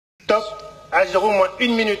Top à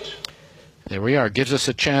 0-1 minute. There we are. Gives us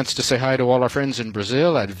a chance to say hi to all our friends in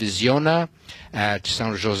Brazil, at Visiona, at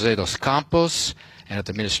São José dos Campos, and at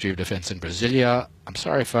the Ministry of Defense in Brasilia. I'm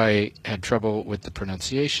sorry if I had trouble with the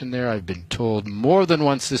pronunciation there. I've been told more than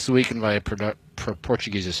once this week, and my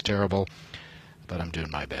Portuguese is terrible, but I'm doing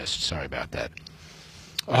my best. Sorry about that.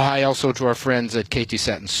 Hi also to our friends at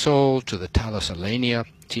KTSat in Seoul, to the Thales Alenia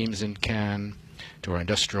teams in Cannes, to our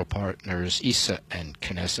industrial partners ISA and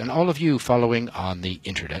Kines, and all of you following on the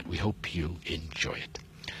internet. We hope you enjoy it.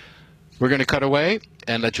 We're going to cut away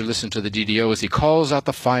and let you listen to the DDO as he calls out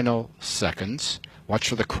the final seconds. Watch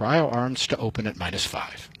for the cryo arms to open at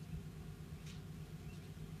 -5.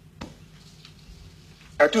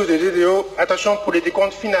 À tous les DDO, attention pour les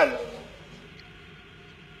décomptes finales.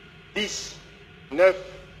 10, 9,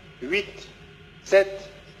 8, 7,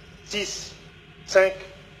 6, 5,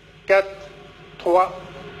 4, 3,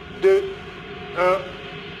 2, 1,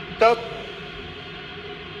 top.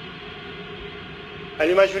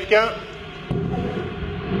 Allumage Vulcain.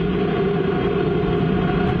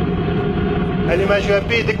 Allumage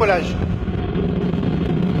UAP, décollage.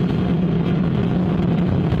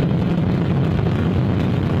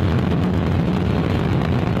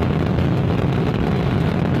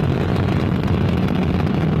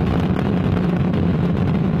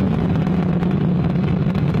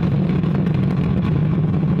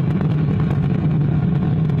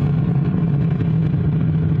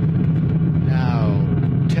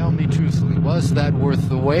 Was that worth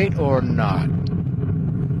the wait or not?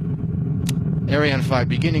 Ariane 5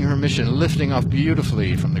 beginning her mission, lifting off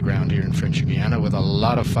beautifully from the ground here in French Guiana with a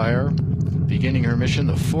lot of fire. Beginning her mission,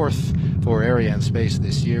 the 4th for Ariane Space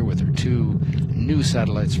this year, with her 2 new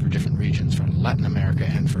satellites for different regions, for Latin America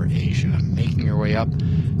and for Asia. Making her way up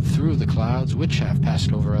through the clouds, which have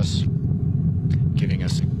passed over us, giving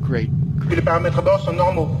us a great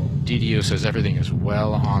DDO says everything is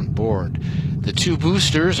well on board. The 2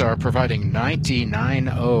 boosters are providing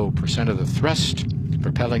 99.0% of the thrust,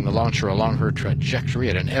 propelling the launcher along her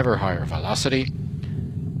trajectory at an ever higher velocity.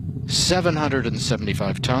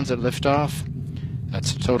 775 tons at liftoff.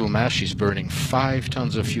 That's the total mass. She's burning 5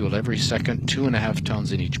 tons of fuel every second, 2.5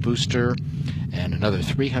 tons in each booster, and another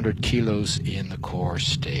 300 kilos in the core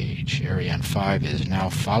stage. Ariane 5 is now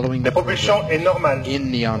following the program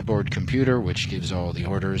in the onboard computer, which gives all the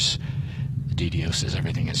orders. The DDO says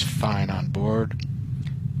everything is fine on board.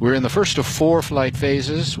 We're in the first of 4 flight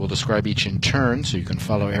phases. We'll describe each in turn so you can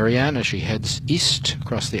follow Ariane as she heads east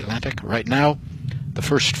across the Atlantic. Right now, the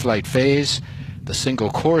first flight phase, the single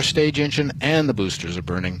core stage engine and the boosters are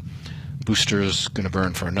burning. Boosters going to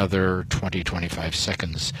burn for another 20-25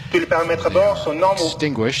 seconds.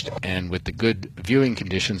 Extinguished, and with the good viewing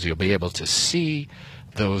conditions, you'll be able to see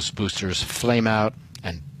those boosters flame out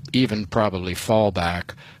and even probably fall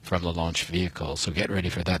back from the launch vehicle. So get ready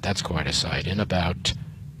for that. That's quite a sight in about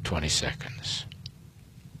 20 seconds.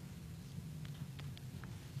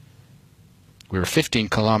 We're 15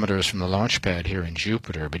 kilometers from the launch pad here in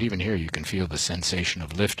Jupiter, but even here you can feel the sensation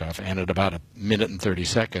of liftoff. And at about 1 minute and 30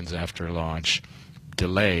 seconds after launch, the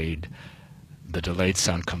delayed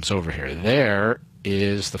sound comes over here. There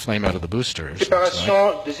is the flame out of the boosters. And the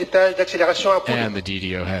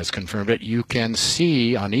DDO has confirmed it. You can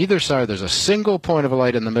see on either side there's a single point of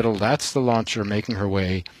light in the middle. That's the launcher making her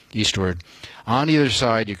way eastward. On either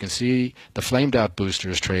side you can see the flamed out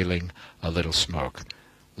boosters trailing a little smoke.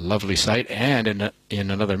 Lovely sight, and in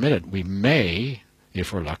another minute we may,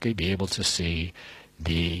 if we're lucky, be able to see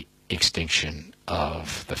the extinction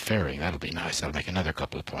of the fairing. That'll be nice. That'll make another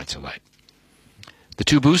couple of points of light. The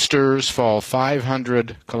 2 boosters fall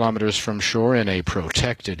 500 kilometers from shore in a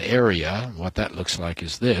protected area. What that looks like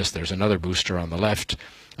is this. There's another booster on the left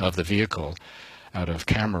of the vehicle out of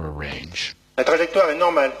camera range. La trajectoire est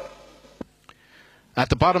normale. At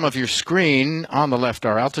the bottom of your screen, on the left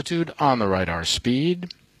our altitude, on the right our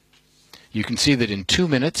speed. You can see that in 2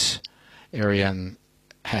 minutes, Ariane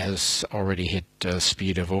has already hit a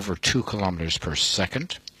speed of over 2 kilometers per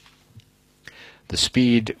second. The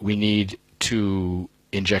speed we need to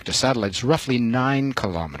inject a satellite is roughly 9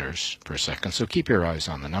 kilometers per second. So keep your eyes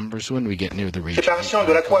on the numbers. When we get near the region of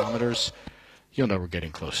 9 kilometers, you'll know we're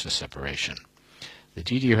getting close to separation. The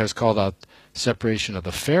DDO has called out separation of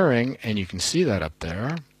the fairing, and you can see that up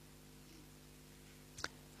there.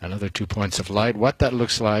 Another 2 points of light. What that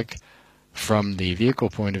looks like from the vehicle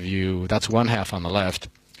point of view, that's one half on the left,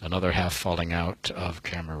 another half falling out of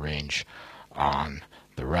camera range on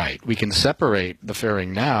the right. We can separate the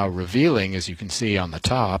fairing now, revealing, as you can see on the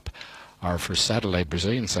top, our first satellite,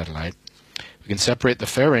 Brazilian satellite. We can separate the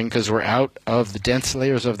fairing because we're out of the dense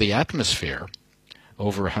layers of the atmosphere,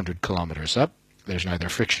 over 100 kilometers up. There's neither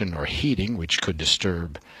friction nor heating, which could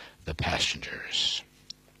disturb the passengers.